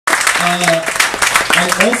I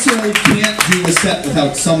also can't do a set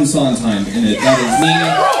without some Sondheim in it. That is me.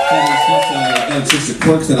 That's just a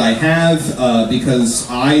quirk that I have, because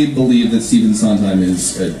I believe that Stephen Sondheim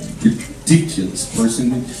is a ridiculous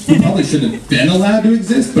person who probably shouldn't have been allowed to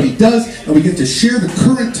exist, but he does, and we get to share the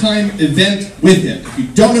current time event with him. If you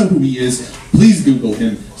don't know who he is, please Google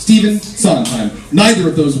him. Stephen Sondheim. Neither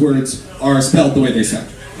of those words are spelled the way they sound.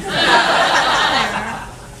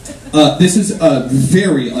 This is a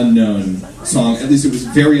very unknown song. At least it was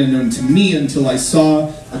very unknown to me until I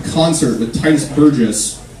saw a concert with Titus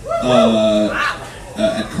Burgess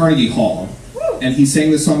at Carnegie Hall. And he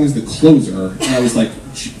sang this song as the closer, and I was like,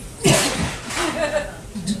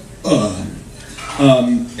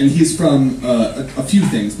 and he's from a few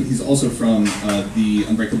things, but he's also from the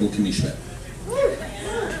Unbreakable Kimmy Schmidt.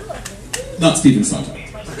 Not Stephen Sondheim.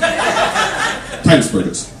 Titus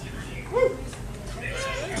Burgess.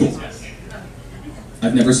 Cool.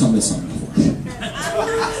 I've never sung this song before.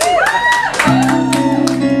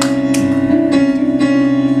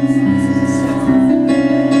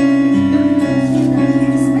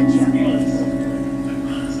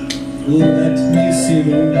 Let me see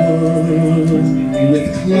the world with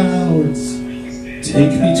clouds.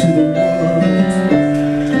 Take me to the world,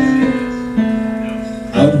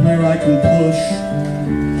 out where I can push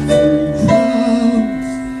through crowds.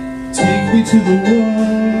 Take me to the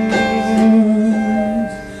world,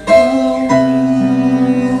 a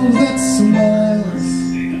world that smiles,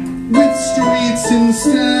 with streets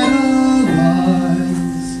instead of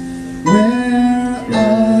eyes, where I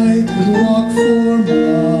could walk for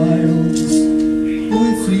miles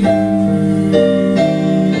with you.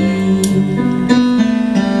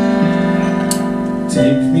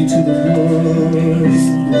 Take me to the world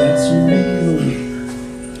that's real.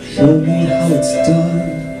 Show me how it's done.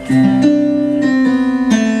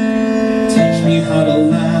 Teach me how to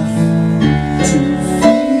laugh, to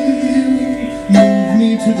feel. Move me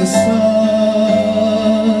to the sun.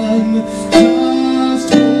 Just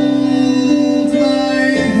hold my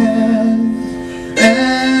hand,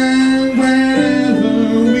 and wherever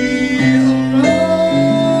we arrive,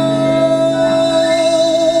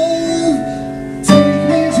 take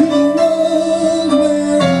me to the world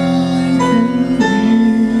where I can be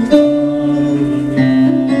alive.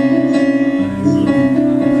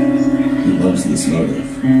 He loves this motive.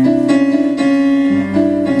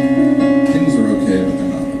 Things are okay, but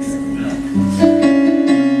they're not okay.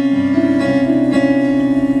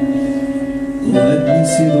 Let me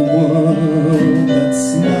see the world that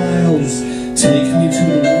smiles. Take me to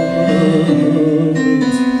the world,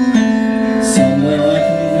 somewhere I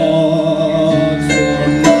can walk for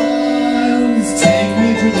miles. Take me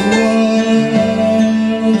to the world,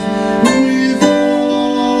 with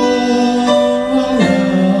all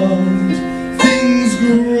around things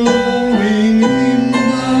growing in the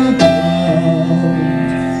ground,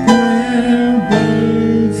 where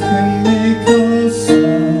birds can make a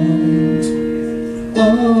sound.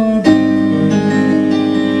 Our birds,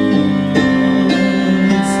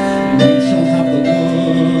 we shall have the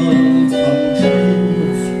world come true.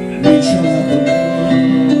 We shall have the world.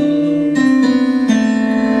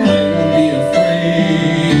 I won't be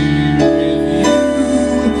afraid with you.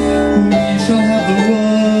 We shall have the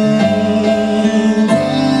world.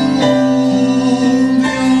 I'll hold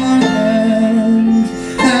your hand,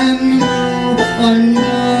 and now I'm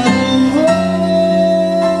not alone.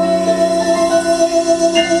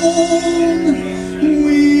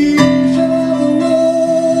 We shall have the world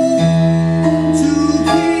to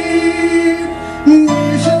keep. We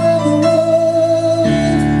shall have the world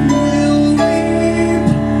we'll reap.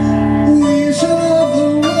 We shall have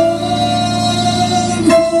the world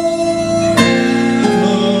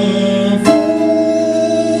forever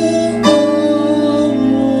for all.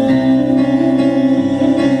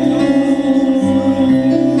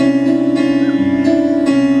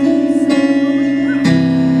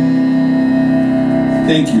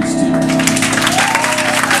 Thank you, Steve.